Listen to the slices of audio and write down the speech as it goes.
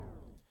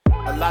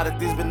lot of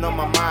things been on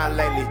my mind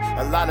lately.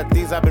 A lot of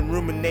things I've been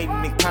ruminating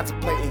and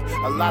contemplating.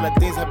 A lot of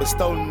things have been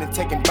stolen and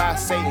taken by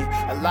Satan.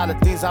 A lot of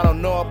things I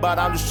don't know about,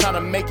 I'm just trying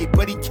to make it,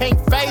 but he can't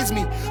phase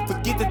me.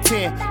 Forget the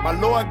 10, my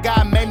Lord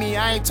God made me.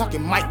 I ain't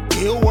talking Mike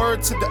Gill,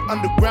 word to the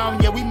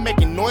underground. Yeah, we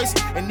making noise,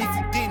 and if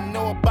you didn't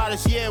know about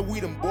us, yeah,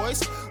 we them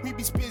boys. We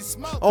be spitting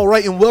smoke. All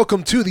right, and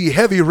welcome to the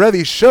Heavy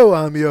Revy Show.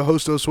 I'm your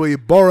host, Josue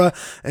Ibarra,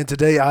 and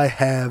today I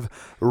have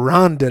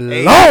Rondy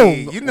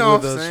Long. You know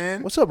what I'm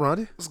saying? What's up,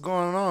 Rondy? What's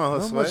going on,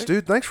 Not much,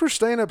 dude. Thanks for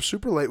staying up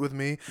super late with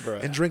me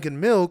and drinking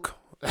milk.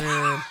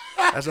 And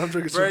as I'm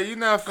drinking some you're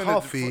not finna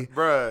coffee.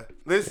 Bruh,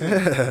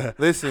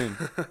 listen.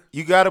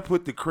 You got to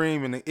put the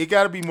cream in it. It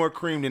got to be more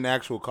cream than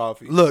actual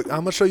coffee. Look,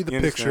 I'm going to show you the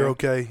You picture,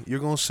 understand? okay? You're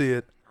going to see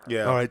it.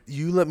 Yeah. All right,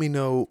 you let me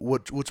know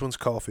which one's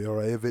coffee, all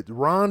right? If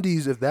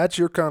that's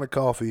your kind of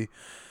coffee,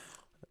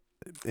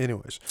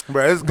 anyways.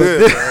 Bro, it's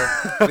good,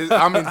 bro.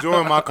 I'm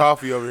enjoying my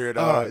coffee over here,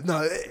 dog. All right,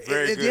 no,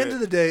 Very at the good. end of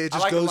the day, it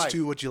just like it goes light.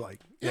 to what you like.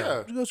 Yeah.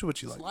 It goes to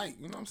what you It's like. light,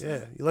 you know what I'm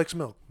saying? Yeah, he likes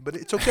milk, but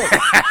it's okay.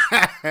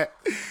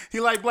 He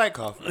like black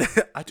coffee.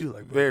 I do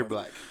like milk. Very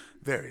black.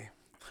 Very.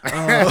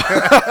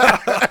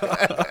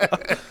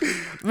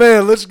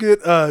 Man, let's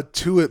get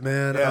to it,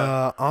 man.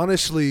 Yeah.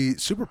 Honestly,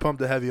 super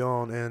pumped to have you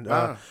on. And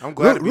I'm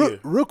glad to be here.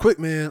 Real quick,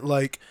 man,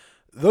 like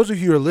those of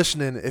you who are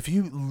listening, if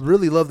you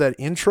really love that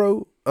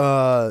intro,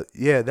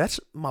 yeah, that's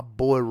my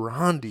boy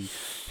Rondy,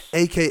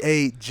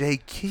 a.k.a.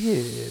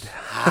 Jkidd.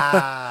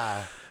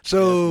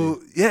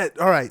 So, yeah,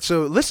 all right.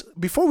 So,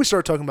 before we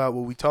start talking about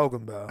what we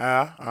talking about,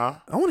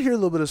 I want to hear a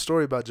little bit of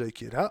story about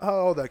Jkidd. How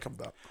all that come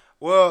about?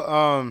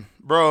 Well,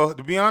 bro,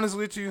 to be honest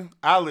with you,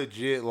 I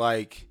legit,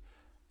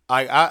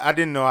 I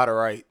didn't know how to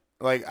write.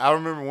 Like, I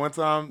remember one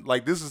time,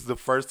 like, this is the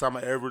first time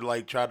I ever,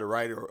 like, tried to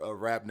write a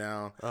rap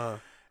down. I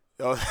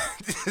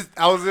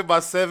was in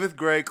my 7th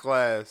grade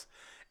class,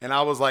 and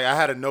I was, like, I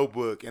had a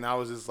notebook, and I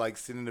was just, like,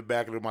 sitting in the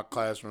back of my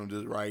classroom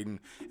just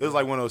writing. It was,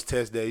 like, one of those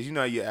test days. You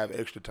know how you have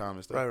extra time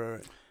and stuff.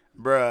 Right.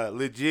 Bruh,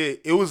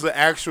 legit, it was an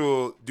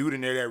actual dude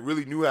in there that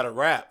really knew how to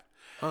rap.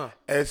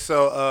 And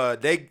so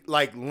they,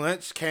 like,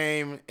 lunch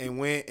came and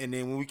went, and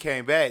then when we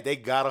came back, they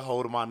got a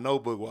hold of my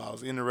notebook while I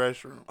was in the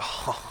restroom.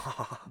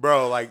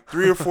 Bro, like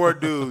 3 or 4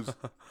 dudes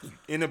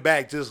in the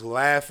back just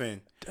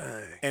laughing.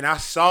 Dang. And I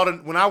saw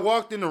when I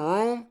walked in the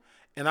room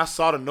and I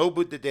saw the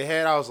notebook that they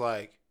had, I was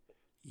like,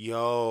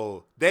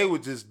 yo, they were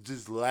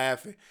just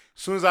laughing.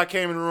 As soon as I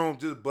came in the room,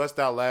 just bust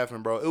out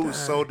laughing, bro. It was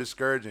so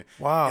discouraging.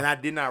 Wow. And I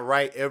did not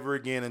write ever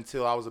again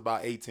until I was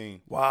about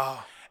 18.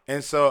 Wow.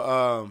 And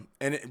so,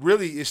 and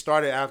it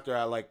started after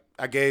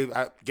I gave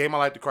my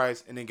life to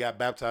Christ and then got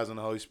baptized in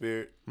the Holy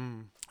Spirit.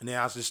 And then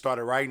I just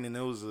started writing, and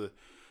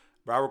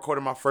I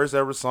recorded my first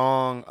ever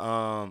song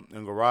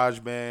in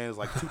GarageBand. It was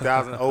like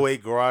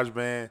 2008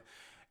 GarageBand.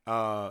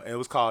 It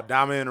was called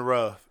Diamond in the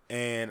Rough,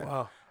 and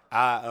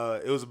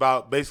it was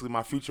about basically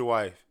my future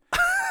wife.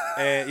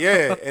 And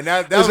yeah, and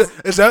that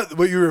is that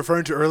what you were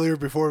referring to earlier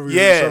before we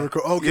started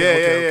recording?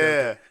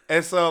 Okay.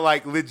 And so,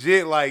 like,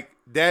 legit, like,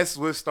 that's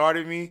what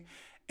started me.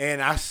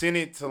 And I sent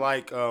it to,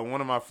 like, one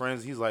of my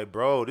friends. He's like,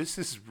 bro, this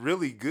is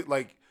really good.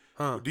 Like,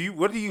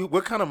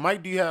 what kind of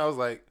mic do you have? I was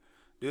like,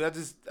 dude,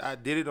 I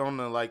did it on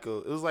it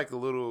was like a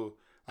little,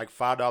 like,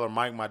 $5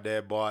 mic my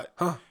dad bought.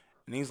 And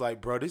he's like,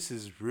 bro, this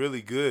is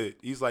really good.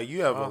 He's like,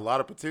 you have a lot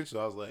of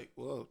potential. I was like,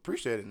 well,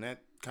 appreciate it. And that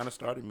kind of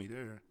started me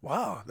there.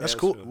 Wow, that's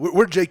cool.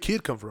 Where'd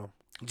Jkidd come from?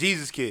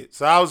 Jkidd.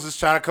 So I was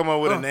just trying to come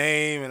up with a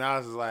name, and I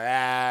was just like,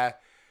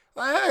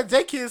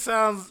 Jkidd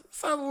sounds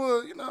a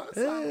little, you know,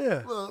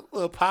 a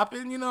little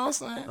popping, you know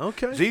what I'm saying?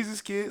 Okay.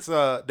 Jkidd.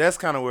 So that's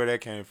kind of where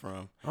that came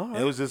from. All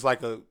right. It was just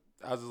like I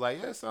was just like,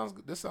 yeah,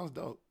 this sounds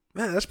dope.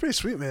 Man, that's pretty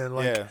sweet, man.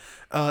 Like,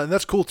 and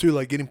that's cool too.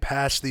 Like getting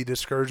past the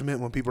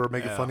discouragement when people are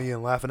making fun of you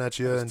and laughing at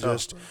you, and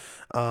just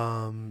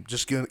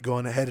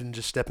going ahead and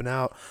just stepping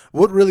out.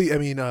 What really, I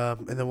mean,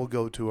 and then we'll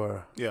go to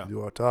our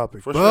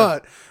topic.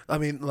 But I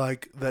mean,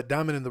 like that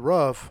diamond in the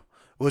rough.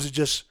 Was it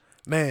just,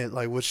 man?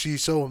 Like, was she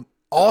so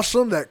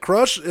awesome that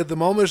crush at the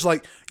moment? Is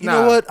like, you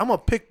know what? I'm gonna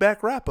pick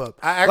back rap up.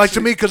 Like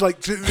to me, because like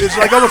it's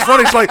like almost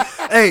funny. It's like,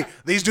 hey,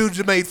 these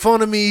dudes made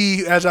fun of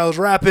me as I was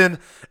rapping,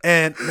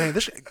 and man,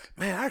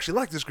 I actually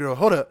like this girl.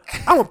 Hold up,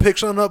 I'm gonna pick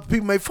something up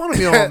people made fun of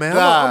me on, man.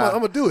 I'm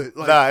gonna do it.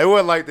 Like, it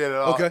wasn't like that at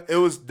all. Okay, it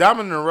was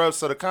Diamond in the Rough.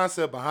 So the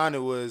concept behind it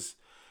was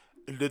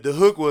the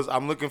hook was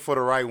I'm looking for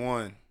the right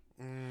one.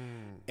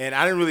 And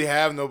I didn't really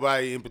have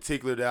nobody in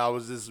particular that I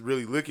was just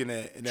really looking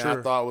at, and then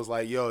I thought was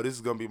like, yo, this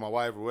is gonna be my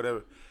wife or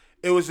whatever.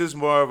 It was just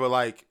more of a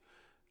like,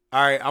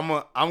 all right,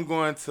 I'm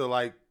going to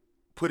like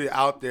put it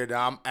out there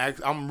that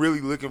I'm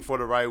really looking for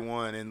the right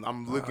one, and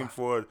I'm looking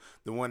for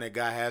the one that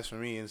God has for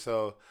me. And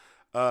so,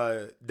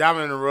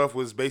 Diamond in the Rough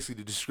was basically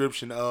the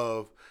description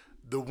of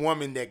the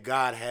woman that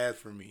God had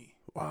for me.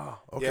 Wow.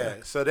 Okay.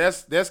 Yeah. So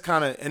that's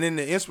kind of, and then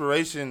the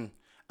inspiration.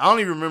 I don't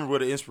even remember where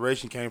the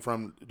inspiration came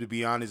from, to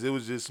be honest. It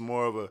was just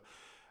more of a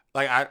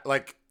I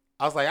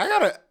was like, I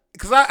gotta,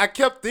 because I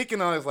kept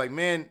thinking on it, like,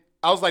 man,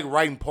 I was like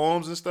writing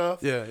poems and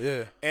stuff.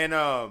 Yeah. And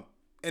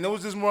it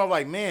was just more of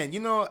like, man, you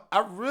know,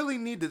 I really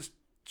need to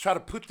try to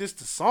put this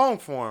to song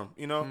form,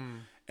 you know?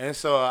 And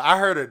so I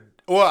heard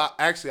Well,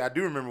 actually, I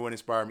do remember what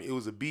inspired me. It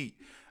was a beat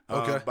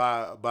Okay.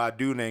 by a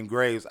dude named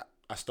Graves.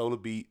 I stole a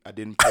beat. I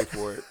didn't pay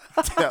for it.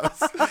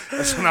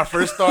 That's when I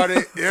first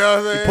started. You know what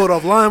I'm saying? You pulled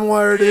off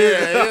LimeWire, dude.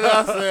 Yeah, you know what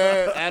I'm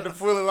saying? I had to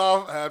pull it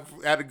off. I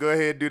had to go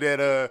ahead and do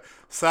that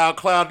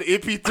SoundCloud to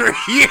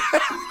MP3.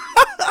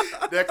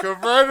 That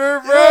converter,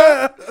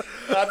 bro.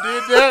 I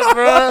did that,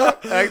 bro.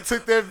 I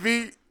took that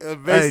beat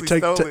and basically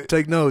stole it.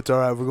 Take notes. All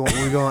right, we're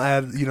gonna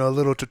add a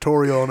little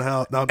tutorial on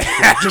how. No,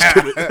 I'm just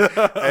kidding.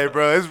 Hey,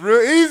 bro, it's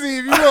real easy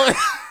if you want.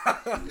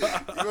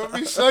 You want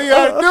me to show you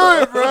how to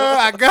do it, bro?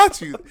 I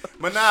got you.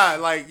 But nah,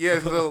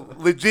 so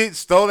legit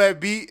stole that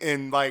beat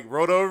and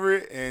wrote over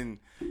it and.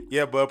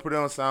 Yeah, but put it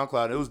on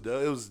SoundCloud.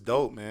 It was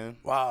dope, man.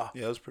 Wow.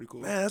 Yeah, it was pretty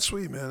cool. Man, that's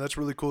sweet, man. That's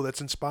really cool. That's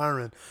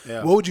inspiring.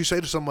 Yeah. What would you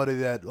say to somebody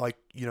that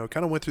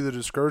kind of went through the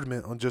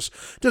discouragement on just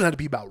it doesn't have to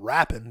be about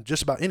rapping,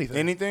 just about anything.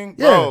 Anything?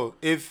 Yeah. Bro,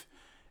 if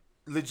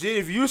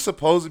you're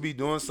supposed to be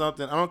doing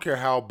something, I don't care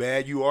how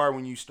bad you are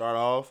when you start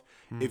off.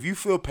 If you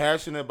feel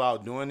passionate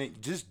about doing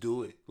it, just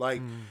do it.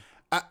 One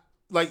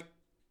of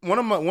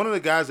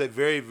the guys that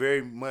very,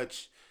 very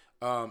much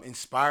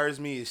inspires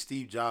me is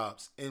Steve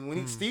Jobs. And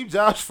when Steve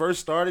Jobs first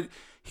started,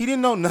 he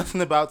didn't know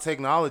nothing about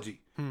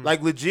technology.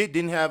 Legit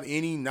didn't have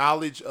any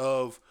knowledge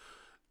of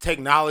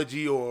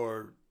technology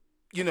or,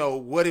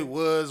 what it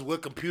was,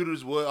 what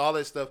computers were, all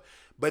that stuff.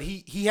 But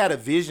he had a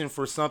vision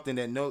for something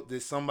that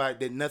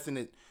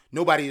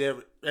nobody had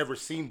ever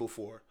seen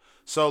before.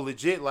 So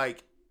legit,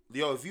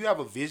 if you have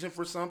a vision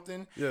for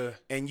something,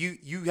 and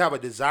you have a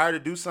desire to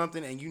do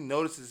something, and you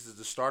notice this is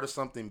the start of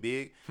something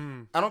big,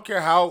 I don't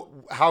care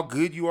how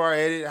good you are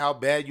at it, how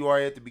bad you are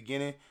at the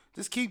beginning,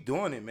 just keep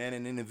doing it, man.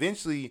 And then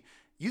eventually,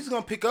 you're just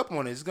gonna pick up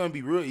on it. It's gonna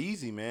be real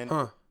easy,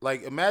 man.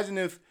 Imagine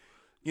if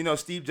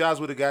Steve Jobs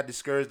would have got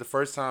discouraged the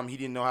first time he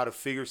didn't know how to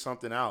figure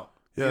something out.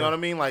 You know what I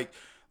mean?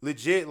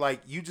 Legit,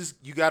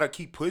 you gotta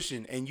keep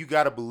pushing, and you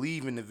gotta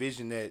believe in the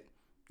vision that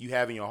you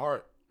have in your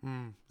heart.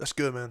 That's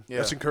good, man. Yeah.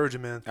 That's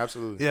encouraging, man.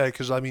 Absolutely. Yeah,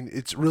 because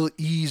it's really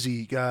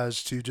easy,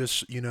 guys, to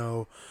just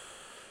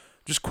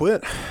just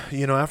quit.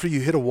 After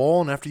you hit a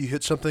wall and after you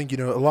hit something,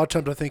 a lot of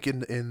times I think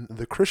in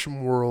the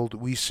Christian world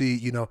we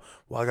see, I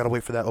got to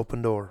wait for that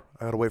open door.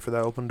 I got to wait for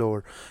that open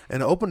door.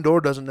 And an open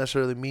door doesn't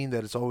necessarily mean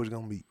that it's always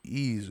going to be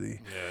easy.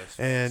 Yes.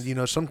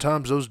 And,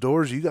 sometimes those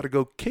doors, you got to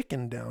go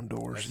kicking down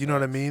doors. You know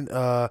what I mean?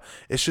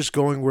 It's just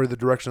going where the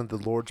direction that the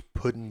Lord's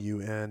putting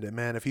you. And,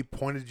 man, if he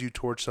pointed you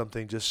towards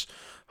something, just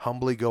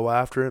humbly go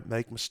after it,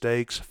 make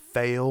mistakes,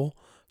 fail.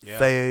 Yeah.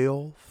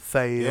 Fail.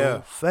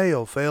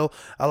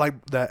 I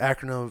like that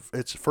acronym.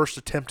 It's first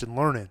attempt in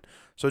learning.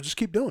 So just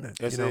keep doing it.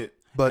 That's it.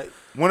 But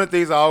one of the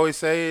things I always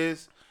say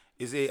is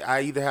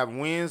I either have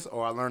wins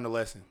or I learn the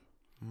lesson.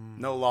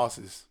 No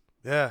losses.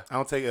 Yeah. I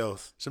don't take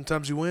L's.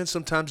 Sometimes you win,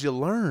 sometimes you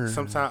learn.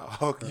 Sometimes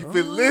you've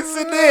been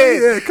listening.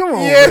 Yeah, come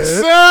on.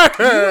 Yes, man. sir.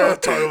 You know what I'm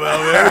talking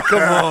about, man.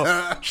 Come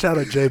on. Shout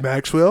out Jay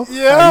Maxwell.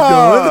 Yeah.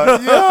 How you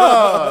doing?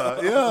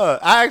 Yeah.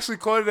 I actually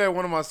quoted that in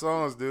one of my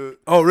songs, dude.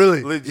 Oh,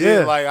 really? Legit.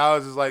 Yeah. I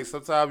was just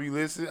sometimes you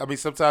listen. I mean,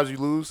 sometimes you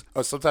lose,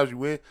 or sometimes you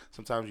win,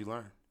 sometimes you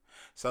learn.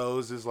 So it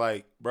was just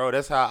bro,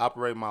 that's how I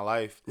operate my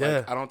life.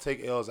 I don't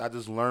take L's. I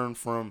just learn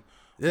from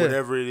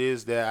whatever it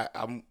is that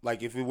I'm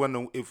if it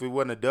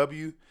wasn't a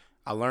W,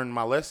 I learned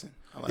my lesson.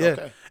 I'm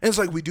okay. And it's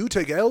we do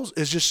take L's.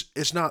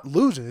 It's not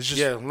losing. It's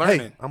just learning.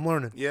 Hey, I'm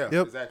learning. Yeah,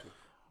 yep. Exactly.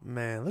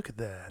 Man, look at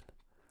that.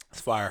 It's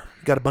fire.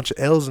 Got a bunch of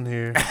L's in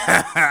here.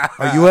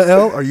 Are you an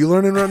L? Are you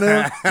learning right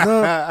now?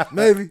 No,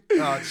 maybe.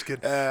 No, just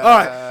kidding. All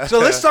right, so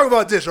let's talk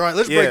about this. All right,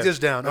 let's break this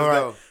down. All right.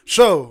 Go.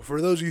 So for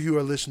those of you who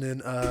are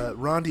listening,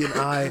 Rondy and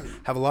I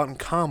have a lot in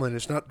common.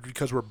 It's not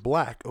because we're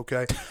black,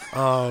 okay?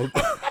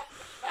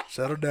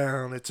 Settle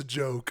down. It's a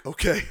joke,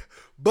 okay?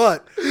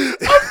 But I'm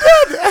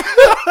done.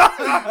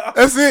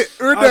 That's it.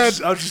 We're done.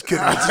 I'm just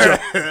kidding. It's a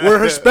joke.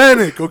 We're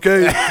Hispanic,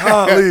 okay?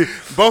 Golly.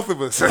 Both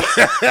of us.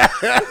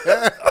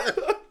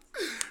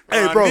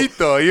 Hey, bro.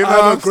 You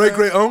know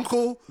great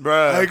uncle.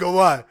 Bruh. I ain't gonna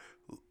lie.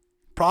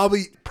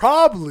 Probably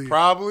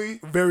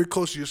very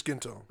close to your skin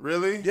tone.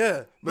 Really?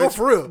 Yeah. No,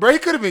 for real. Bro, he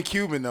could have been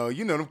Cuban though.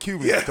 You know them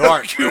Cubans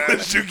dark.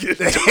 Cubans do get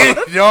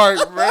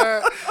dark,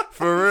 bro.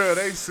 For real,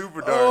 they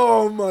super dark.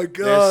 Oh my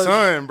god. Their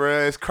son,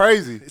 bro, it's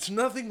crazy. It's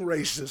nothing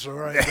racist, all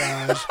right,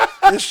 guys.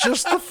 It's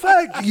just the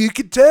fact you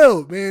can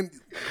tell, man.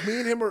 Me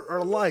and him are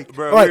alike.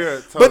 Bro, right.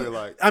 We're totally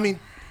alike. I mean,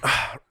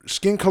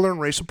 skin color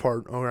and race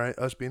apart, all right,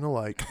 us being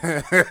alike.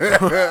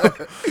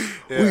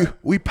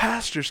 we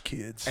pastors'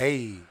 kids.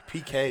 Hey,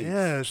 PKs.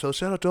 Yeah, so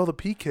shout out to all the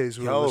PKs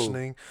who are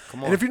listening.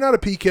 Come on. And if you're not a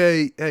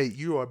PK, hey,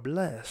 you are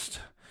blessed.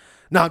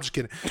 No, I'm just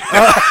kidding.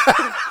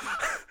 I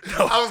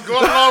was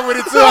going along with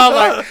it too. I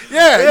was like,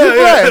 you're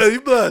blessed.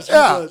 You're blessed.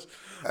 Yeah. You're blessed.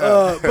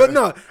 But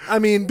no, I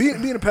mean,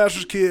 being a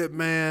pastor's kid,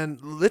 man,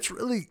 let's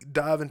really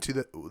dive into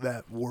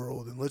that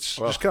world and let's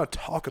just kind of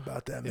talk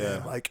about that,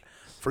 man. Yeah.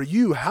 For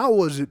you, how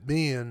was it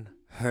being?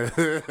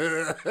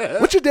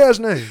 What's your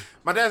dad's name?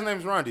 My dad's name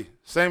is Rondy.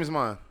 Same as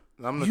mine.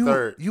 I'm the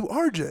third. You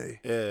RJ.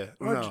 Yeah.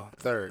 No,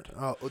 third.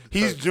 Oh,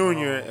 he's third.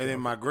 junior, okay. And then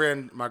my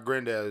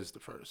granddad is the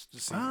first.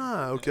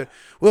 Okay.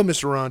 Well,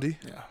 Mr. Rondy.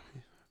 Yeah.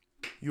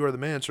 You are the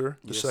man, sir.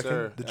 The yes, second,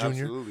 sir. the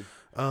junior.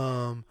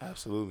 Absolutely.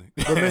 Absolutely.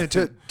 But man,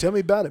 tell me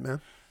about it,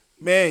 man.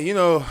 Man, you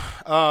know,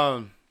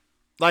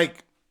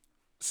 like,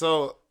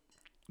 so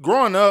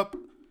growing up,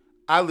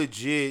 I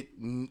legit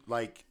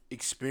like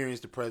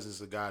experienced the presence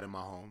of God in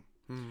my home.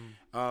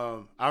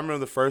 I remember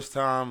the first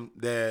time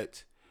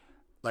that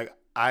like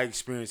I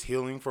experienced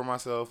healing for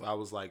myself. I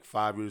was like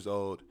 5 years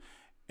old,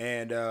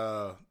 and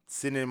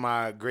sitting in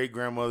my great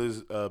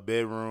grandmother's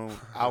bedroom.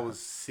 I was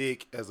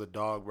sick as a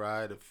dog, bro.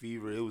 I had a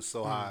fever. It was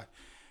so high,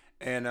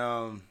 and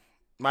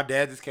my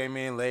dad just came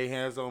in, laid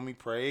hands on me,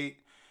 prayed,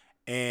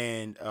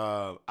 and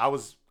I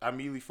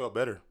immediately felt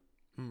better.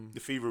 The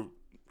fever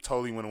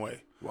totally went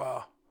away.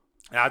 Wow.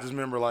 And I just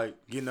remember like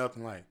getting up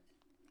and like,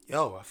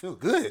 yo, I feel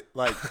good.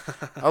 Like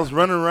I was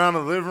running around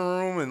the living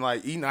room and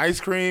like eating ice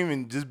cream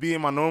and just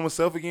being my normal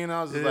self again.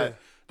 I was just like,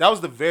 that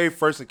was the very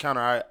first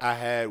encounter I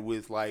had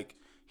with like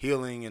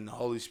healing and the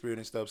Holy Spirit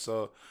and stuff.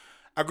 So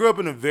I grew up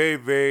in a very,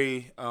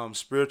 very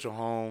spiritual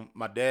home.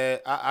 My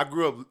dad, I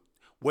grew up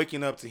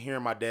waking up to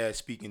hearing my dad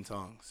speak in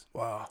tongues.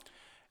 Wow.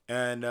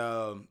 And,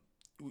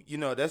 you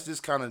know, that's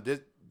just kind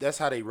of, that's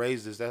how they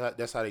raised us.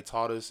 That's how they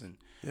taught us. And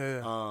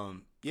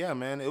yeah,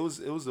 man, it was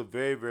a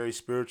very, very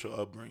spiritual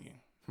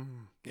upbringing.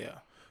 Yeah.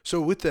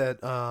 So with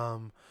that,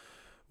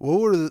 what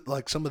were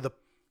like some of the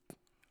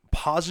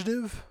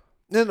positive?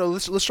 No,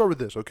 let's start with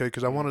this, okay?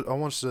 Because I want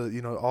us to,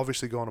 you know,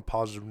 obviously go on a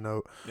positive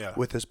note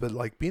with this, but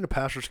like being a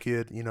pastor's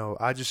kid, you know,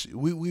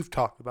 we've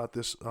talked about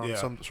this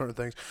some certain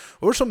things.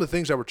 What were some of the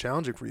things that were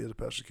challenging for you as a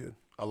pastor's kid?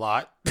 A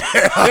lot.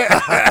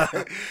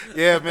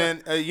 Yeah,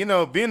 man. You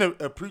know, being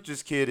a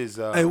preacher's kid is.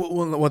 Hey,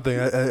 one thing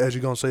as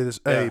you're gonna say this.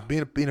 Hey,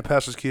 being a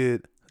pastor's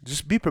kid.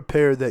 Just be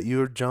prepared that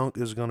your junk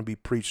is going to be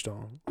preached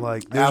on.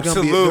 Like there's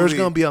going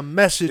to be a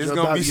message there's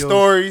about gonna be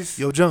stories,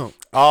 your junk,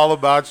 all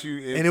about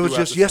you. And it was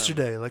just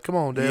yesterday. Like, come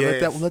on,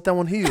 Dad, let that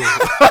one heal.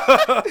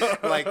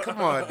 Like, come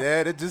on,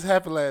 Dad, it just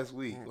happened last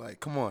week. Like,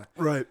 come on.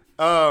 Right.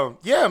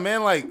 Yeah,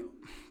 man. Like,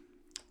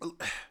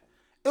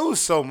 it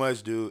was so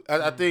much, dude.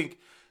 I think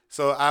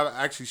so.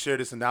 I actually shared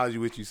this analogy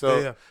with you.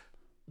 So,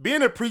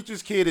 being a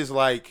preacher's kid is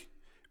like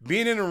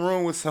being in a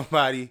room with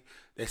somebody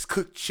that's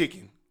cooked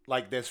chicken.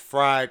 Like that's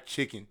fried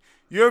chicken.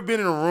 You ever been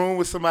in a room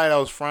with somebody that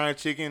was frying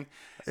chicken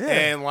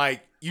and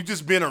like you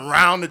just been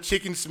around the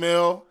chicken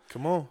smell?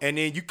 Come on. And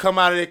then you come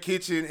out of that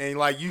kitchen and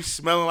like you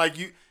smelling like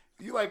you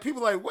like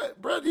people like,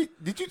 what, bro? Did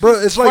you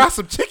just fry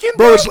some chicken,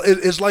 bro?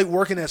 It's like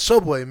working at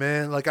Subway,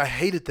 man. Like I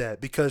hated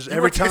that because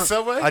every time at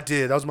Subway? I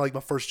did, that was like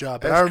my first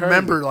job. But I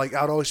remember like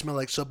I'd always smell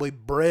like Subway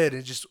bread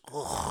and just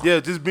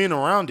just being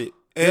around it.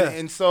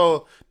 And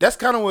so that's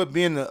kind of what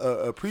being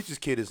a preacher's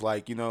kid is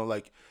like, you know,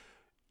 like.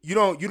 You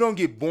don't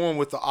get born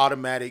with the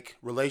automatic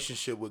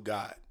relationship with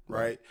God,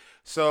 right?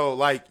 So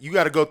like you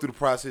got to go through the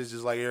process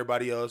just like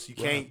everybody else. You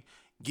can't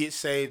get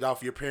saved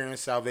off your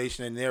parents'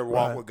 salvation and their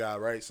walk with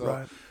God, right?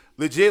 So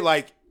legit,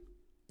 like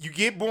you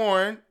get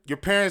born, your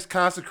parents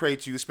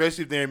consecrate you,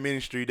 especially if they're in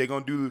ministry. They're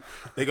gonna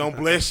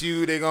bless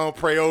you, they're gonna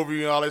pray over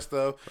you and all that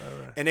stuff,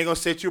 and they're gonna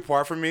set you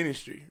apart from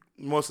ministry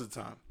most of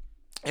the time.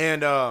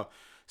 And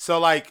so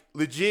like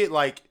legit,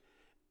 like.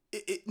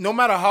 No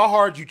matter how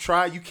hard you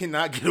try, you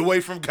cannot get away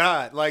from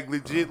God. Like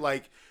legit,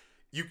 like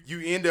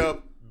you end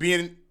up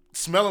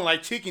smelling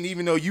like chicken,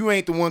 even though you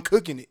ain't the one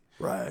cooking it.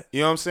 Right. You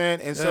know what I'm saying?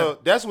 And so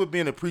that's what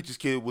being a preacher's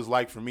kid was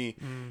like for me.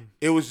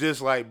 It was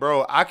just like,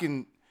 bro,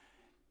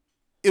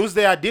 it was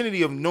the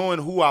identity of knowing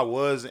who I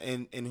was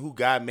and who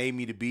God made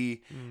me to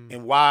be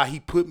and why he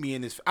put me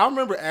in this. I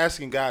remember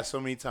asking God so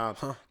many times,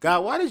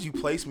 God, why did you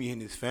place me in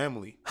this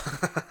family?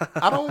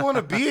 I don't want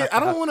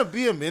to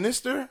be a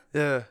minister.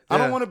 Yeah. I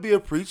don't want to be a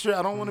preacher.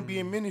 I don't want to be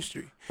in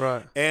ministry.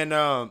 Right.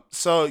 And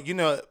so, you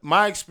know,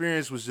 my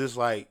experience was just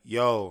like,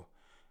 yo,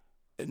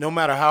 no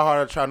matter how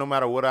hard I try, no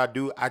matter what I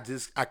do, I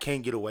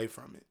can't get away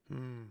from it.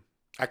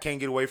 I can't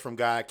get away from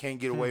God. I can't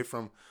get away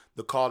from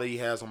the call that he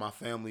has on my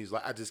family.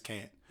 Like, I just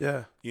can't.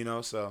 Yeah. You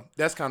know, so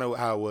that's kind of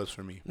how it was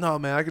for me. No,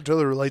 man, I can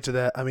totally relate to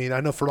that. I mean, I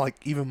know for like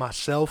even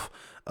myself,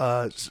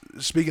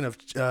 speaking of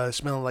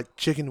smelling like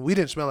chicken, we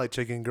didn't smell like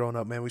chicken growing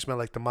up, man. We smelled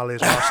like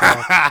tamales,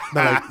 smelled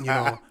like, you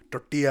know,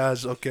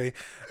 tortillas, okay.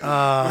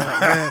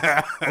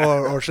 Man,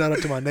 or shout out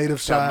to my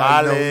native side.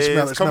 Tamales, you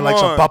know, we smell like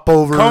some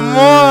popovers. Come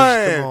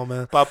on,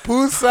 man.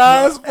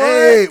 Papusas, boy.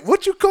 Hey,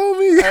 what you call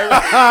me?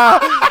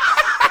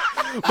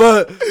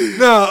 But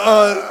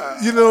no,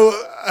 you know,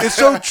 it's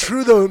so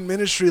true though in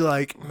ministry.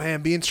 Like,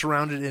 man, being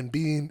surrounded and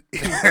being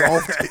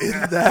involved in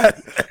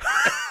that.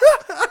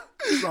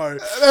 Sorry,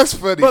 that's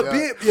funny.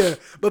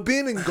 But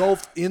being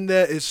engulfed in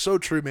that is so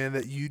true, man.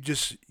 That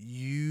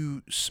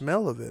you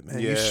smell of it, man.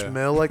 You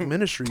smell like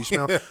ministry. You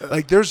smell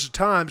like there's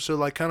times. So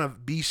like kind of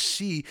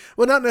BC.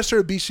 Well, not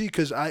necessarily BC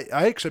because I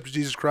accepted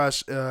Jesus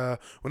Christ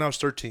when I was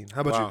 13.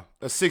 How about you?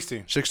 That's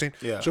 16. 16.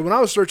 Yeah. So when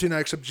I was 13, I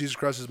accepted Jesus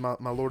Christ as my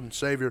Lord and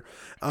Savior.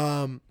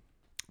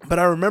 But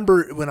I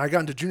remember when I got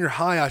into junior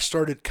high, I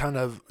started kind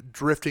of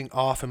drifting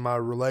off in my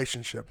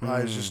relationship. Right,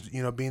 I was just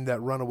being that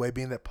runaway,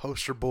 being that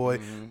poster boy,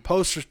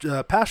 pastor's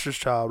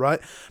child, right,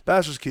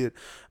 pastor's kid.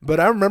 But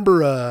I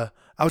remember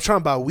I was trying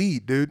to buy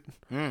weed, dude.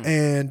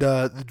 And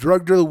the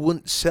drug dealer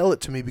wouldn't sell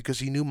it to me because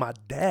he knew my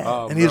dad.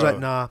 And he was like,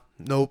 nah,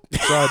 nope.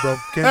 Sorry, bro.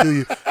 Can't do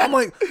you. I'm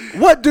like,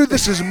 what, dude?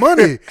 This is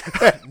money.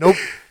 Nope.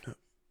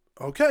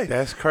 Okay.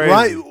 That's crazy.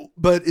 Right?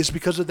 But it's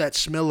because of that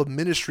smell of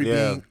ministry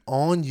being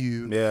on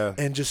you. Yeah.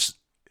 And just,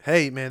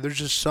 hey, man, there's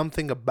just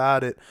something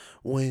about it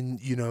when,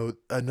 you know,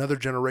 another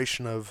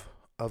generation of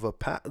a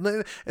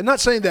pastor, and not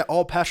saying that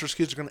all pastors'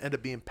 kids are going to end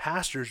up being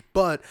pastors,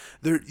 but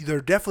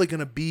they're definitely going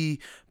to be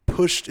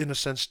pushed in a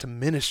sense to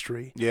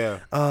ministry,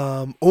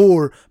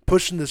 or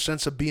pushed in the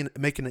sense of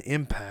making an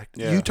impact.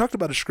 Yeah. You talked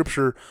about a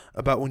scripture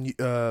about when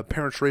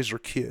parents raise their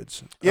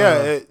kids.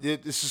 Yeah,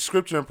 it's a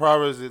scripture in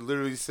Proverbs. It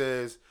literally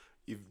says,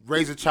 "You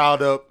raise a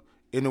child up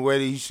in the way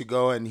that he should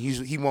go, and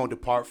he won't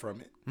depart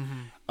from it."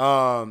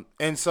 Mm-hmm.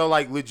 And so,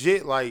 like,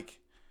 legit, like,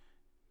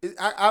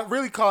 I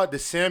really call it the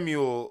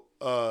Samuel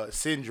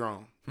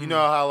syndrome. You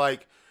know how,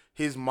 like,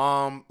 his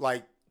mom,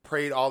 like,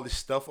 prayed all this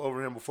stuff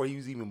over him before he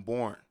was even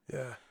born.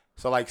 Yeah.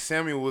 So, like,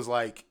 Samuel was,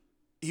 like,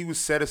 he was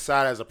set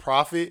aside as a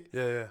prophet.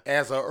 Yeah.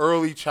 As an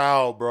early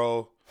child,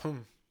 bro.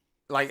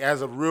 Like,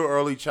 as a real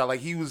early child. Like,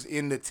 he was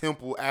in the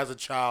temple as a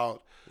child,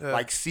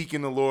 like,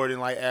 seeking the Lord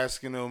and, like,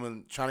 asking him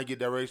and trying to get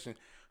direction.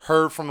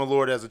 Heard from the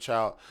Lord as a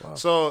child. Wow.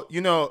 So, you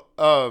know,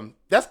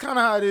 that's kind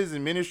of how it is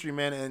in ministry,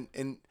 man.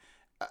 And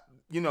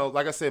you know,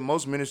 like I said,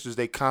 most ministers,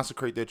 they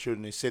consecrate their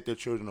children. They set their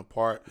children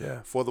apart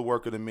for the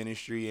work of the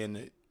ministry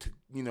and to,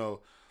 you know,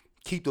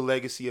 keep the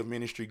legacy of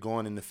ministry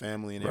going in the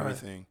family and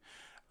everything.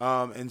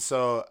 And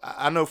so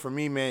I know for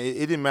me, man, it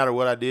didn't matter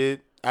what I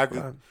did. I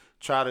could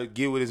try to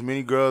get with as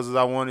many girls as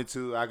I wanted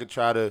to. I could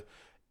try to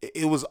 –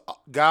 it was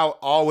 – God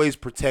always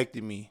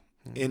protected me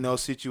in those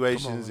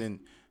situations.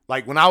 And,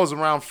 like, when I was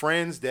around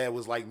friends that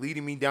was, like,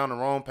 leading me down the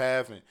wrong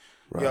path and,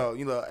 yo,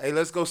 you know, hey,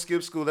 let's go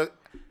skip school.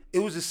 It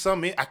was just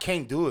something – I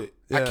can't do it.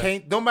 I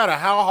can't, no matter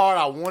how hard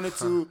I wanted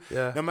to,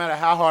 no matter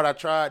how hard I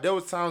tried, there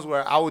was times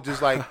where I would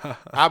just like,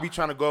 I'll be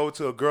trying to go over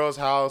to a girl's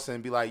house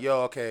and be like,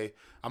 yo, okay,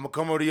 I'm going to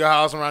come over to your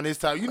house around this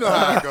time. You know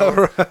how I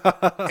go.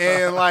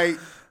 And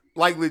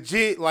like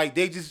legit, like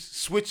they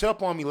just switch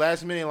up on me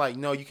last minute, like,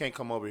 no, you can't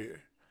come over here.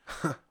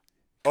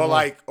 or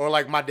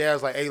like my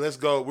dad's like, hey, let's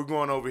go. We're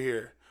going over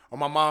here. Or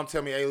my mom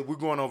tell me, hey, we're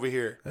going over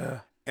here.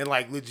 Yeah. And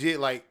like legit,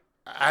 like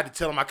I had to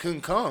tell him I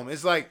couldn't come.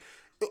 It's like,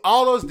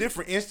 all those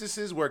different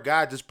instances where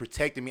God just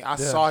protected me. I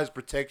saw his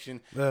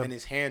protection and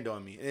his hand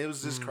on me. And it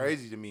was just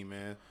crazy to me,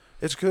 man.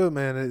 It's good,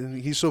 man. And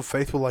he's so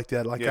faithful like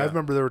that. Like, I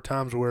remember there were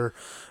times where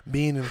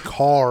being in a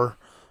car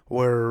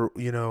where,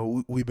 you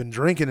know, we've been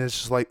drinking, it's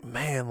just like,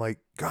 man, like,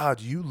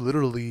 God, you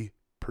literally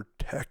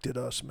protected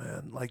us,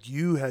 man. Like,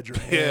 you had your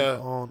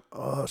hand on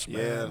us,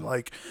 man.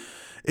 Like,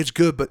 it's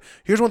good. But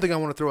here's one thing I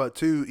want to throw out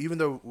too, even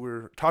though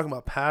we're talking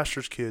about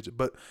pastors' kids,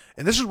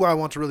 and this is why I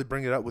want to really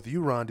bring it up with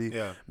you, Rondy,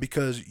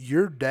 because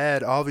your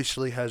dad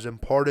obviously has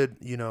imparted,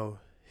 you know,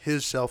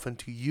 his self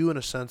into you in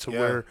a sense of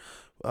where,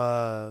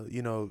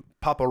 you know,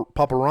 Papa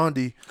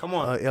Rondy, come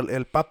on, el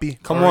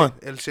papi, come on,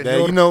 el señor,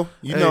 Dad,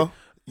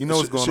 you know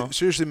what's going on.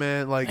 Seriously,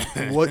 man, like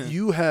what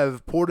you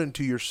have poured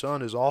into your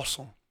son is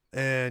awesome,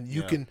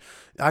 and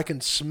I can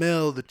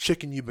smell the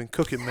chicken you've been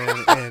cooking,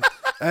 man, and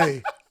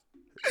hey.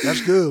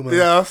 That's good, man.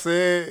 Yeah, I'm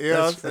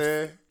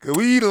saying. Cause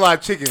we eat a lot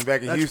of chicken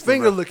back in Houston.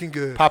 Finger looking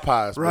good.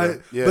 Popeyes, right?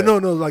 Bro. Yeah. But no,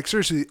 like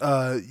seriously,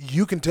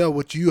 you can tell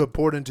what you have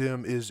poured into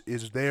him is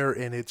there,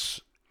 and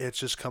it's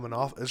just coming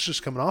off. It's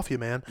just coming off you,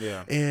 man.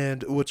 Yeah.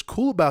 And what's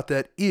cool about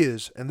that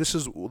is, and this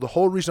is the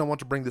whole reason I want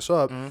to bring this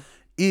up,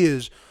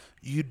 is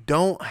you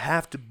don't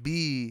have to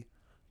be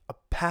a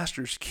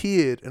pastor's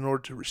kid in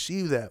order to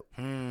receive that.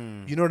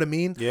 You know what I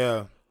mean?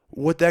 Yeah.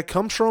 What that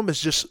comes from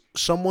is just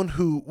someone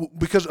who,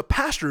 because a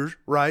pastor,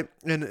 right,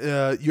 and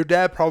your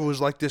dad probably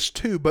was like this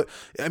too, but,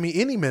 I mean,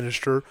 any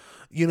minister,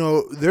 you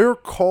know, they're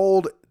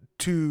called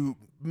to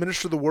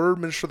minister the word,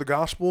 minister the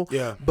gospel,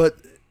 but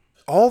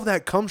all of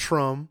that comes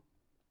from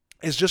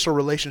is just a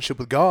relationship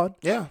with God.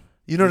 Yeah.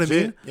 You know what I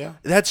mean? Yeah.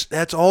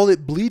 That's all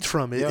it bleeds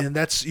from. And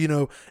that's, you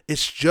know,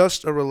 it's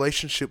just a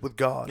relationship with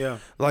God. Yeah.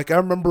 Like I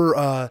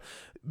remember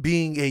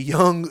being a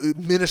young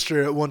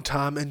minister at one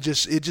time, and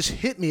it just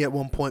hit me at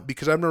one point,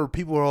 because I remember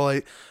people were all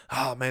like,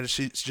 oh man, it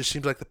just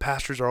seems like the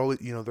pastors are always,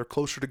 you know, they're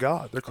closer to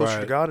God. They're closer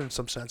to God in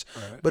some sense.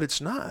 But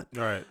it's not.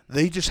 Right.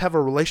 They just have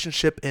a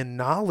relationship and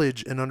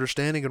knowledge and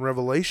understanding and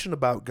revelation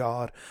about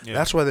God. Yeah.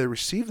 That's why they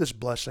receive this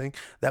blessing.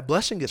 That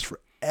blessing is for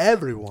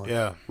everyone.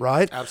 Yeah.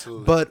 Right?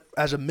 Absolutely. But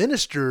as a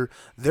minister,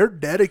 they're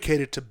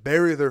dedicated to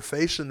bury their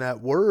face in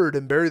that word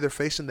and bury their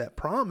face in that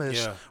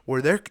promise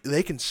where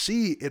they can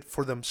see it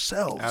for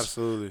themselves.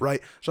 Absolutely.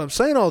 Right? So I'm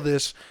saying all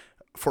this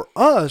for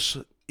us,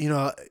 you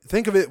know,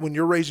 think of it when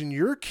you're raising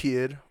your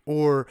kid,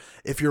 or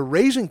if you're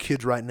raising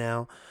kids right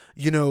now,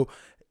 you know,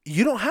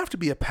 you don't have to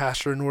be a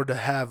pastor in order to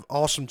have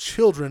awesome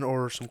children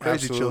or some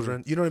crazy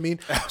children. You know what I mean?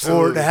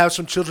 Or to have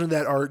some children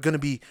that are going to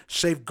be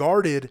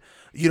safeguarded.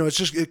 You know,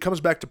 it comes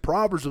back to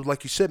Proverbs of,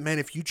 like you said, man,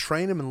 if you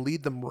train them and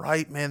lead them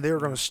right, man, they're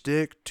going to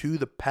stick to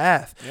the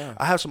path. Yeah.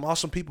 I have some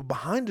awesome people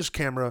behind this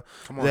camera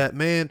that,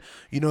 man,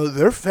 you know,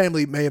 their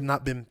family may have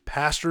not been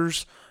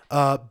pastors,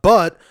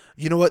 But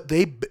you know what?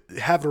 They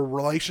have a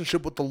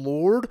relationship with the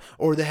Lord,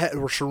 or they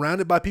were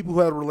surrounded by people who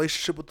had a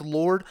relationship with the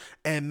Lord.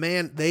 And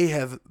man, they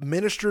have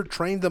ministered,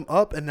 trained them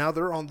up, and now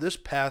they're on this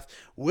path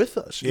with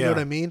us. You know what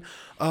I mean?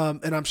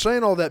 And I'm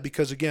saying all that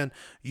because, again,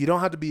 you don't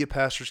have to be a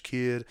pastor's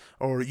kid,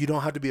 or you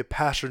don't have to be a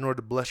pastor in order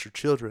to bless your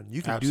children.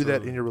 You can do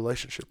that in your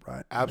relationship,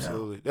 right?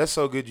 Absolutely. Yeah. That's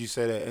so good you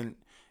say that. And,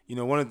 you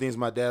know, one of the things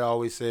my dad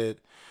always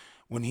said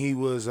when he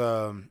was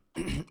when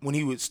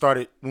we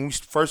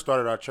first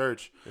started our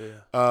church,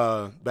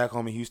 back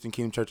home in Houston,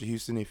 Kingdom Church of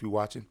Houston, if you're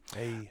watching,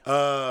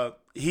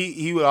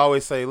 he would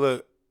always say,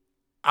 "Look,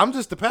 I'm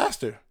just the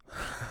pastor,"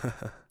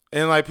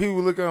 and like people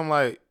would look at him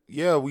like,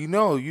 "Yeah, we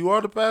know you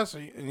are the pastor,"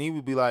 and he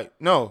would be like,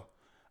 "No,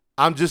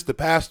 I'm just the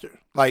pastor.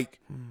 Like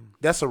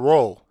that's a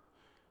role."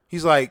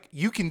 He's like,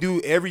 "You can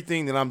do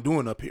everything that I'm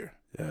doing up here.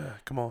 Yeah,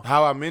 come on.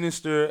 How I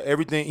minister,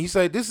 everything." He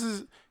said, "This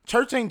is."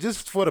 Church ain't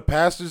just for the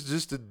pastors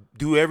just to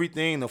do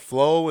everything, the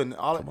flow and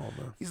all that.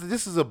 He said,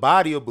 this is a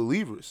body of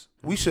believers.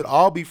 We should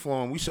all be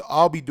flowing. We should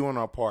all be doing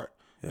our part.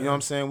 Yeah. You know what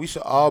I'm saying? We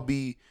should all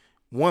be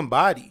one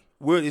body.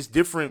 It's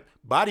different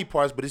body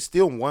parts, but it's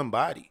still one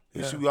body.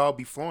 Yeah. Should we all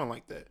be flowing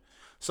like that?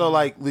 So,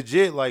 like,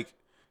 legit, like,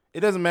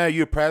 it doesn't matter if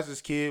you're a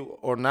pastor's kid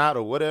or not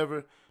or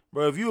whatever.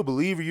 Bro, if you're a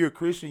believer, you're a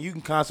Christian, you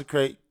can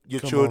consecrate your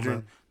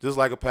children just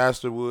like a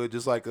pastor would,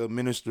 just like a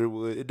minister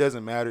would. It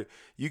doesn't matter.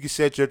 You can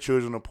set your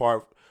children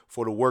apart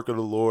for the work of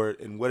the Lord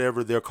and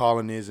whatever their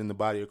calling is in the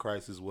body of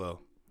Christ as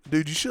well.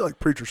 Dude, you should like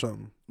preach or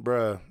something.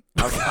 Bruh,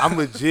 I'm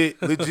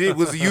legit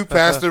was a youth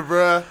pastor,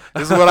 bruh.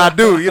 This is what I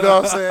do, you know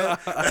what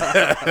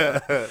I'm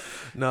saying?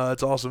 No,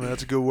 that's awesome, man.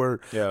 That's a good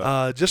word.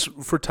 Yeah. Just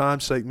for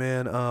time's sake,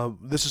 man,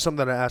 this is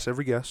something that I ask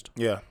every guest.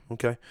 Yeah.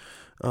 Okay.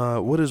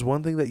 What is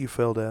one thing that you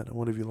failed at, and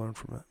what have you learned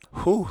from it?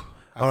 Whew.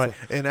 All right.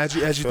 And as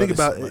you think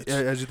about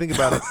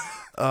it,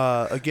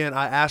 again,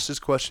 I asked this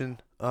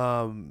question.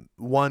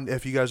 One,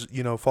 if you guys,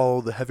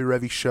 follow the Heavy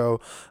Revy show,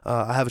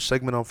 I have a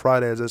segment on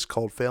Fridays that's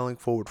called Failing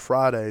Forward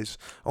Fridays.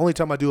 Only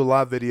time I do a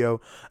live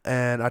video,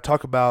 and I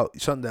talk about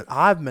something that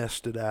I've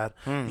messed it at,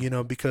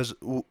 because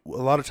a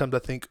lot of times I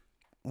think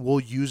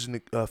we'll use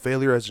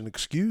failure as an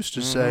excuse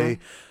to say,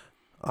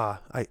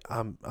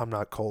 I'm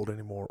not called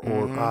anymore,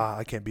 or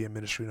I can't be in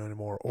ministry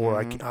anymore,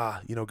 or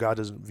God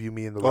doesn't view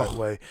me in the right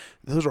way.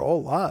 Those are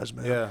all lies,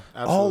 man. Yeah,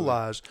 absolutely. All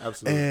lies.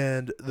 Absolutely.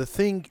 And the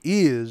thing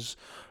is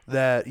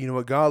that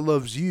what, God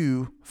loves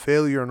you,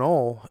 failure and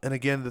all. And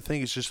again, the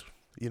thing is just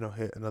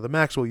hey, another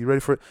Maxwell. You ready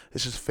for it?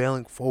 It's just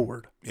failing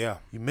forward. Yeah.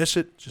 You miss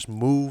it, just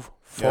move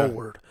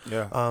forward.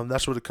 Yeah.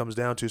 That's what it comes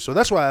down to. So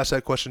that's why I asked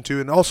that question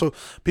too. And also,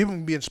 people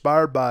can be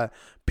inspired by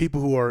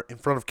people who are in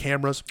front of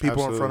cameras,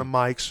 people in front of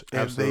mics,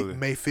 and they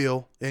may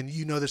feel, and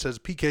this as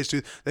PKs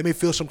too, they may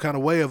feel some kind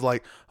of way of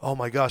like, oh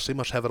my gosh, they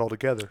must have it all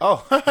together.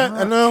 Oh,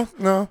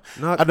 no,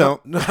 I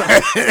don't. Not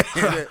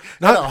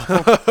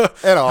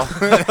at all.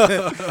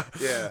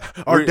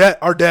 Yeah.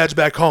 Our dad's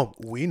back home.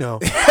 We know.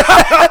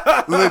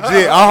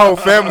 Legit. Our whole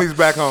family's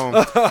back home.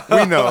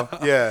 We know.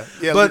 Yeah.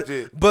 Yeah.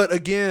 Legit. But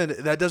again,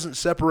 that doesn't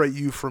separate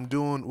you from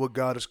doing what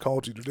God has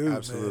called you to do.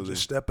 Absolutely. Man.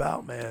 Just step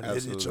out, man.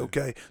 It's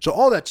okay. So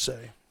all that to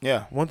say.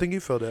 Yeah. One thing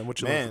you failed at,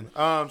 what you learned?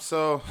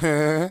 So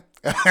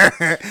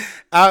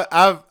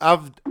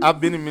I've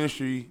been in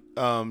ministry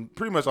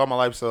pretty much all my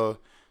life. So,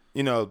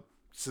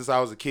 since I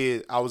was a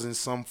kid, I was in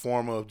some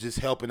form of just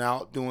helping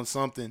out, doing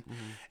something,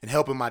 and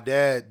helping my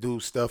dad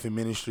do stuff in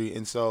ministry.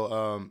 And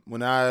so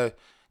when I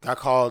got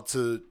called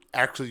to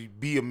actually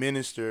be a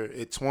minister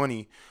at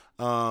 20,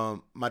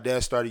 my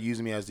dad started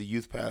using me as the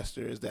youth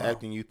pastor, as the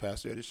acting youth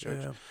pastor at his church.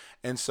 Yeah.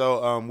 And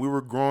so we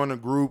were growing a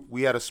group.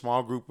 We had a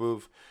small group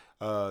of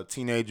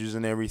teenagers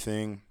and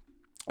everything,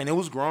 and it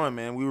was growing,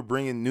 man. We were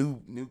bringing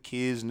new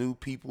kids, new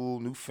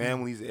people, new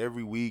families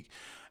every week.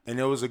 And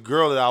there was a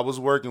girl that I was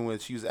working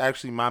with. She was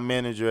actually my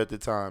manager at the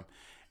time,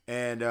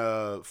 and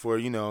for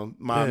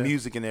my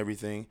music and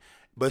everything.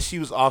 But she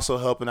was also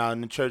helping out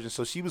in the church, and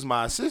so she was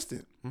my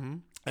assistant.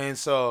 And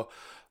so,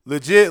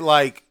 legit,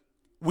 like,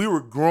 we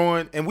were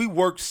growing, and we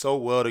worked so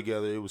well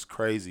together. It was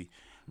crazy.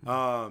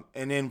 And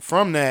then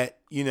from that,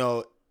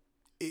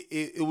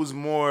 it was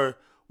more.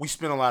 We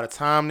spent a lot of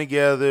time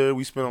together.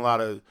 We spent a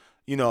lot of,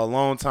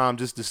 alone time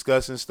just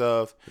discussing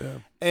stuff. Yeah.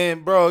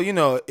 And, bro,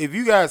 if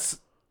you got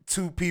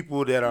two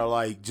people that are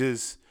like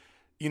just,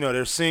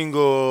 they're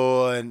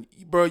single and,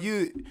 bro,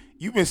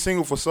 you've been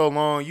single for so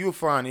long, you'll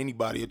find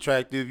anybody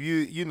attractive.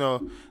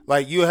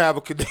 Like you'll have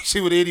a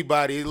connection with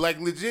anybody.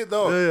 Like legit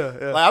though.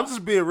 Yeah. Like I'm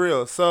just being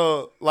real.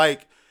 So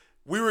like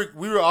we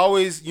were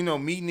always,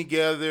 meeting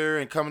together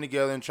and coming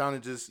together and trying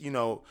to just,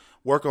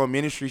 work on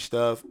ministry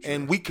stuff. Sure.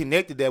 And we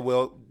connected that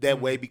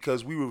way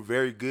because we were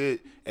very good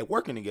at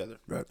working together.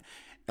 Right.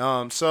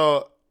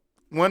 So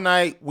one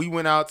night we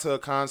went out to a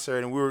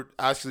concert and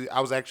I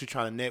was actually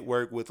trying to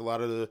network with a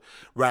lot of the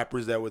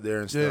rappers that were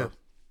there and stuff.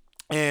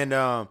 Yeah.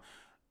 And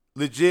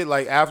legit,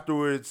 like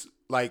afterwards,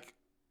 like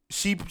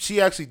she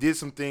actually did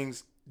some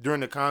things during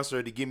the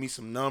concert to give me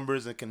some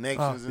numbers and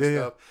connections and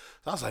stuff.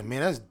 So I was like,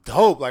 man, that's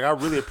dope. Like I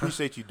really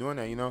appreciate you doing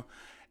that,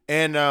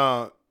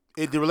 And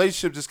the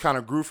relationship just kind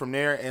of grew from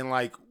there, and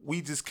like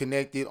we just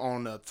connected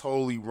on a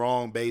totally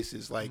wrong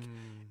basis. Like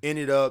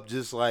ended up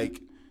just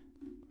like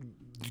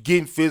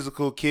getting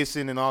physical,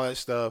 kissing, and all that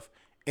stuff,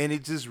 and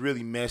it just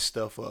really messed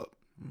stuff up.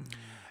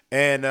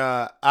 And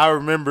I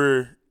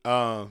remember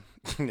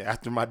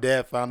after my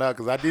dad found out,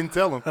 because I didn't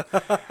tell him,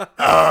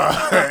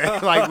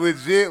 like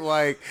legit,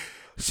 like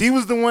she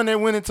was the one that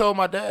went and told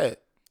my dad.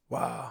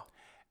 Wow.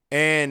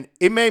 And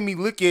it made me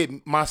look at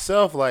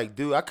myself like,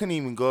 dude, I couldn't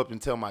even go up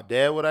and tell my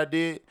dad what I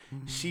did.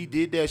 She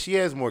did that. She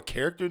has more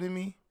character than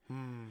me.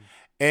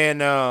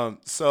 And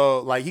so,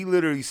 like, he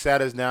literally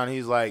sat us down.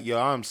 He's like, yo,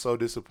 I'm so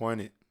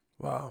disappointed.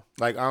 Wow.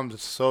 Like, I'm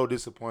so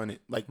disappointed.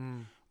 Like,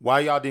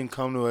 why y'all didn't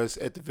come to us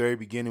at the very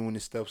beginning when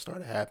this stuff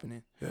started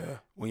happening? Yeah.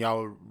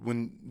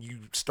 When you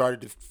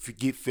started to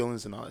get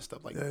feelings and all that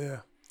stuff like that. Yeah.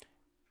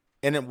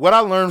 And then what I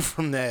learned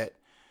from that,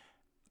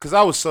 because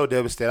I was so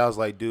devastated. I was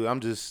like, dude,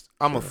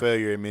 I'm a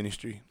failure in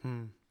ministry.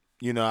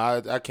 You know,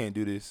 I can't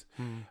do this.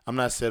 I'm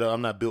not set up.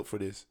 I'm not built for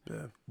this.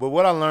 Yeah. But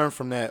what I learned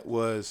from that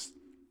was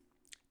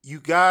you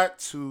got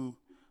to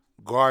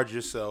guard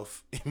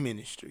yourself in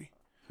ministry.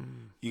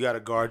 You got to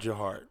guard your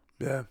heart.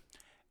 Yeah.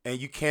 And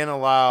you can't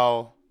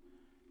allow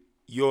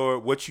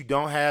what you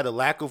don't have, the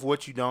lack of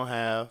what you don't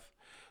have,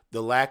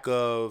 the lack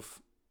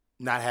of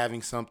not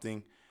having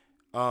something,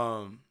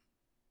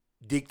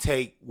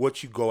 dictate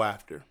what you go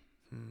after.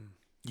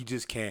 You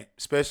just can't,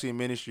 especially in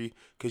ministry,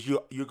 because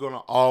you're going to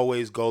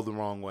always go the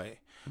wrong way.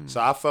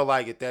 So I felt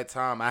like at that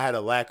time I had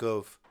a lack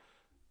of,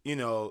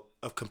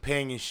 of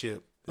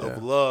companionship,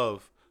 of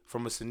love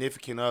from a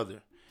significant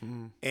other.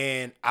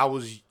 And I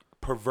was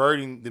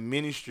perverting the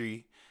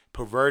ministry,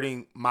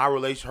 perverting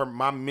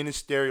my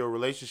ministerial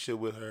relationship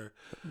with her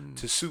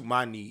to suit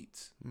my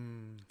needs.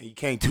 And you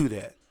can't do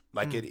that,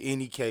 like in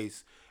any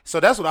case.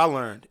 So that's what I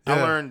learned.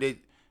 I learned that,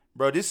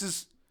 bro,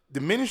 the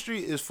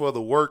ministry is for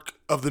the work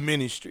of the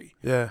ministry.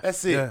 Yeah.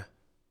 That's it. Yeah.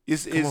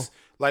 It's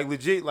like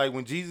legit, like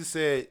when Jesus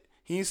said,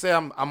 he didn't say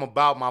I'm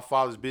about my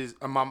father's business,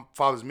 my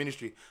father's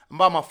ministry. I'm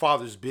about my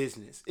father's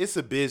business. It's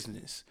a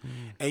business.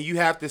 And you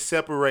have to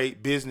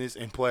separate business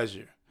and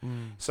pleasure.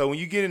 So when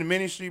you get into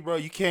ministry, bro,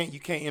 you can't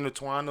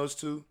intertwine those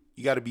two.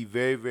 You got to be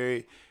very,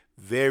 very,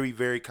 very,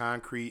 very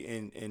concrete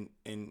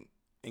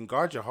and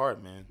guard your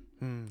heart, man.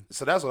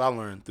 So that's what I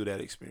learned through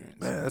that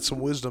experience. Man, that's some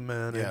wisdom,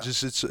 man. Yeah. And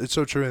just it's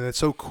so true, and it's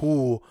so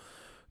cool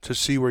to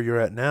see where you're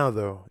at now,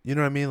 though. You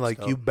know what I mean?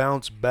 Like you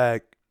bounce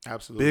back,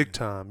 absolutely, big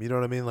time. You know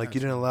what I mean? Like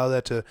you didn't allow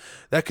that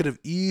could have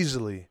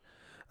easily.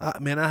 I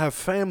have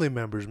family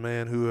members,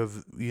 man, who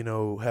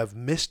have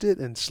missed it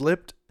and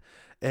slipped,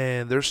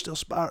 and they're still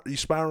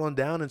spiraling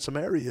down in some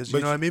areas.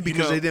 You know what I mean?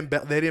 Because they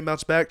didn't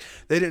bounce back.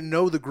 They didn't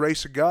know the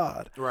grace of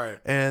God. Right.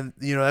 And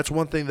that's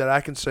one thing that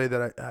I can say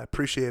that I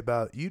appreciate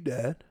about you,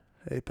 Dad.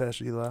 Hey,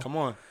 Pastor Eli. Come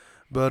on.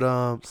 But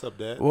what's up,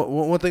 Dad?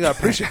 One thing I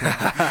appreciate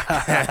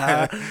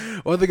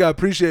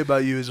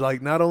about you is,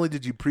 like, not only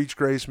did you preach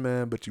grace,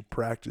 man, but you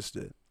practiced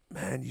it.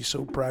 Man, you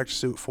so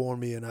practiced it for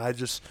me, and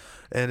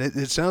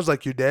it sounds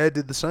like your dad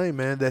did the same,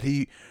 man. That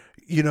he,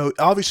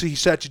 obviously he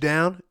sat you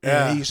down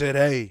and he said,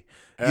 "Hey."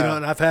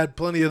 And I've had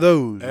plenty of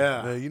those.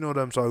 Yeah. You know what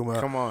I'm talking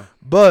about. Come on.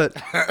 But,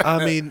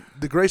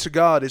 the grace of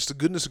God, it's the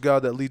goodness of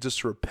God that leads us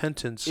to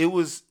repentance. It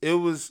was,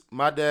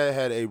 my dad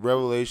had a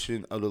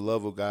revelation of the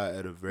love of God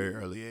at a very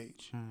early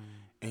age.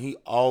 And he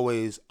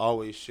always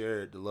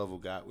shared the love of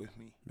God with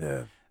me.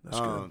 Yeah, that's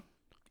good.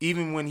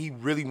 Even when he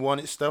really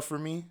wanted stuff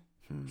from me,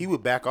 he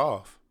would back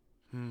off.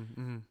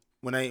 When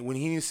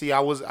he didn't see I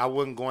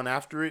wasn't going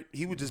after it,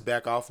 he would just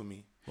back off of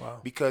me.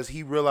 Wow. Because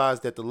he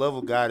realized that the love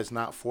of God is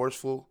not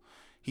forceful.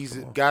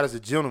 God is a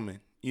gentleman,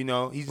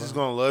 He's just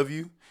gonna love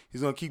you. He's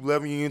gonna keep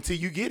loving you until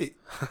you get it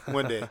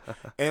one day.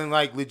 And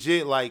like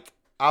legit, like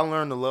I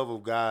learned the love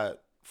of God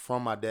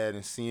from my dad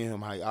and seeing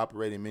him how he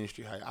operated in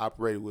ministry, how he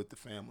operated with the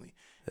family,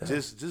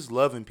 just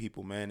loving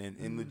people, man.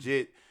 And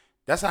legit,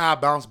 that's how I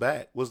bounced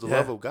back. Was the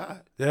love of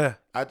God. Yeah,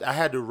 I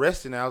had to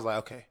rest in it. I was like,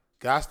 okay,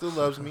 God still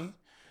loves me.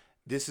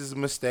 This is a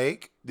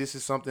mistake. This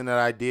is something that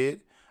I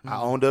did.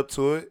 I owned up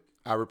to it.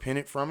 I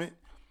repented from it.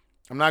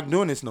 I'm not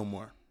doing this no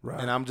more. Right.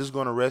 And I'm just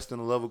going to rest in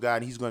the love of God,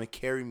 and he's going to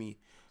carry me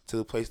to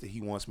the place that he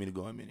wants me to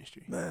go in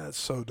ministry. Man, that's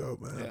so dope,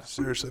 man. Yeah.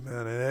 Seriously,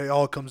 man. And it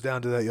all comes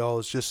down to that, y'all.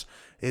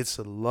 It's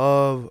the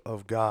love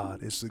of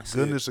God. It's the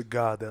goodness of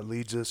God that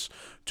leads us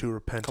to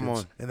repentance. Come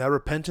on. And that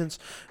repentance,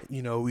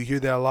 we hear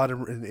that a lot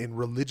in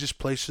religious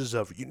places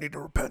of, you need to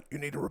repent, you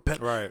need to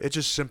repent. Right. It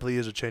just simply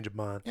is a change of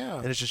mind. Yeah.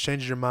 And it's just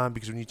changing your mind,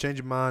 because when you change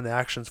your mind, the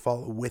actions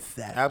follow with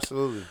that.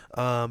 Absolutely.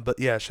 But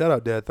yeah, shout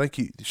out, Dad. Thank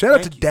you. Shout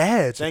out to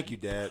dads. Thank you,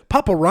 Dad.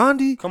 Papa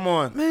Rondy. Come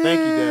on. Man. Thank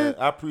you, Dad.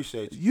 I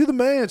appreciate you. You the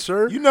man,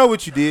 sir. You know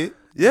what you did.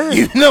 Yeah.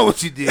 You know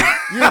what you did.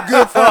 You're a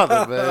good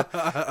father, man.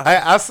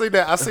 I see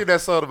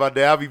that song about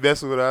Dad. I'll be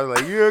messing with her. I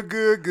was like, you're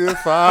a good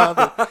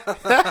father.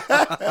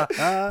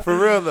 For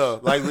real,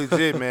 though. Like,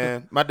 legit,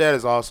 man. My dad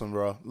is awesome,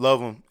 bro.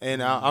 Love him.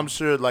 And I'm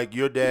sure, like,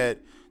 your dad,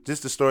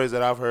 just the stories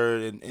that I've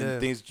heard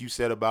and things that you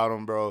said about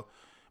him, bro.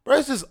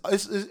 Bro,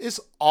 it's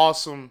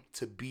awesome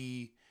to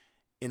be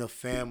in a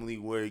family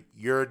where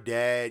your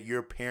dad,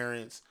 your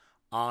parents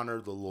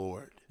honor the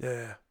Lord.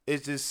 Yeah.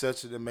 It's just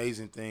such an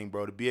amazing thing,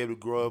 bro, to be able to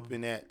grow up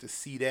in that, to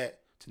see that,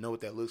 to know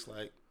what that looks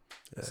like.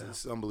 Yeah.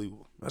 It's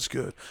unbelievable. That's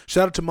good.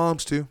 Shout out to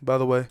moms, too, by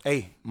the way.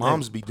 Hey,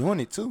 moms be doing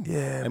it, too.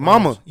 Yeah. Hey,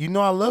 mama, you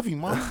know I love you,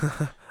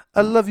 mama.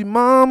 I love you,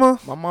 mama.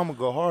 My mama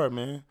go hard,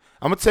 man.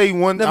 I'm going to tell you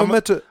one. Never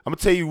met her. I'm going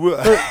to tell you real.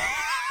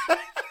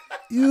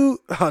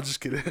 I'm just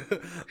kidding.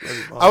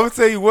 I'm going to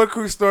tell you one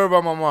quick story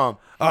about my mom.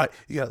 All right.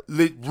 You got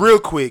real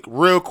quick. All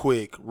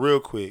right. Real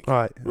quick.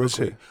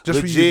 Just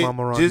for you,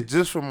 Mama Rondy.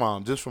 Just for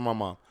my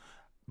mom.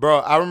 Bro,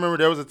 I remember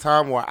there was a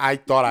time where I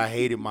thought I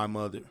hated my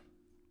mother.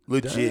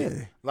 Legit.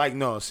 Dang. Like,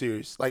 no,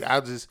 serious. Like,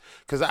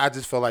 because I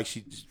just felt like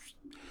she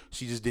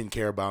just didn't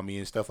care about me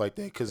and stuff like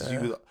that. Because she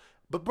was,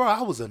 but, bro,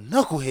 I was a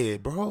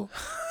knucklehead, bro.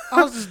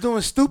 I was just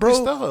doing stupid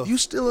stuff. You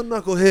still a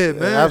knucklehead,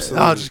 man. Yeah,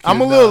 absolutely.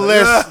 I'm a little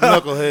less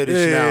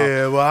knuckleheadish now.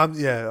 Yeah,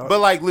 well, But,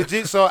 like,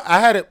 legit, so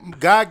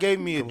God gave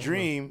me a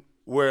dream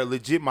where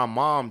legit my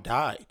mom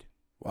died.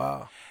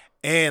 Wow.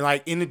 And,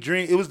 like, in the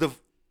dream, it was the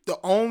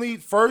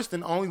first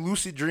and only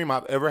lucid dream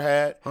I've ever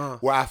had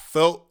where I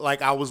felt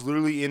like I was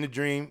literally in the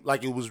dream,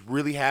 like it was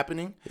really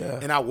happening. Yeah.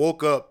 And I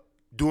woke up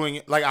doing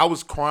it. Like, I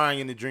was crying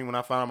in the dream when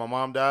I found out my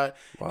mom died.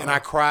 Wow. And I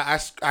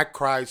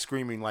cried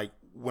screaming, like,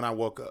 when I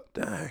woke up.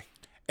 Dang.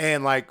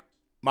 And, like,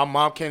 my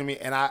mom came to me,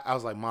 and I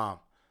was like, Mom,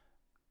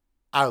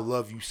 I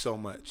love you so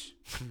much.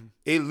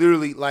 It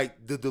literally,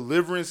 like, the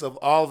deliverance of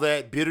all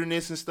that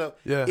bitterness and stuff,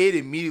 it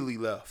immediately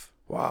left.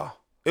 Wow.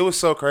 It was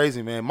so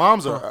crazy, man.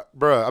 Moms are,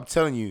 bro, I'm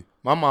telling you,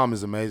 my mom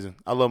is amazing.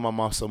 I love my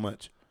mom so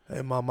much.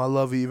 Hey, Mom, I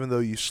love you even though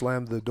you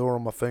slammed the door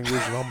on my fingers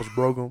and almost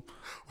broke them.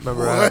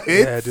 Remember? What?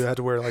 Dude, I had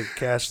to wear like a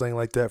cast thing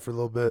like that for a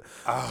little bit.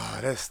 Oh,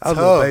 that's tough. I was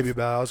a little baby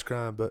about it. I was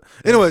crying. But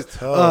anyways,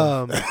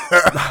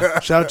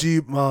 shout out to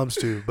you moms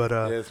too. But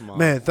yes, Mom.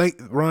 Man,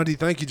 Rondy,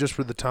 thank you just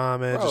for the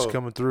time, man. Bro, just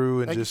coming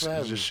through and just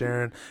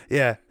sharing.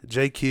 Yeah,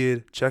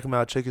 Jkidd, check him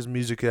out. Check his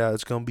music out.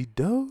 It's going to be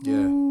dope.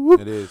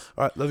 Yeah, it is.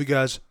 All right, love you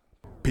guys.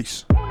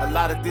 Peace. A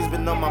lot of things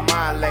been on my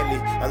mind lately.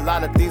 A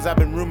lot of things I've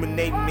been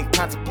ruminating and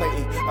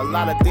contemplating. A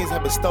lot of things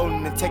have been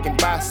stolen and taken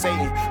by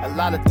Satan. A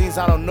lot of things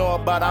I don't know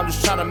about. I'm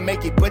just trying to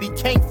make it, but he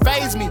can't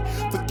faze me.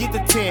 Forget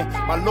the 10.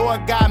 My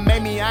Lord God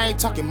made me. I ain't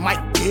talking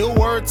Mike Bill.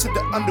 Word to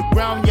the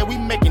underground. Yeah, we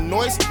making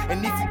noise.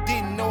 And if you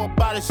didn't know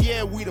about us,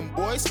 yeah, we them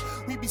boys.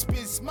 We be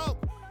spitting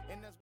smoke.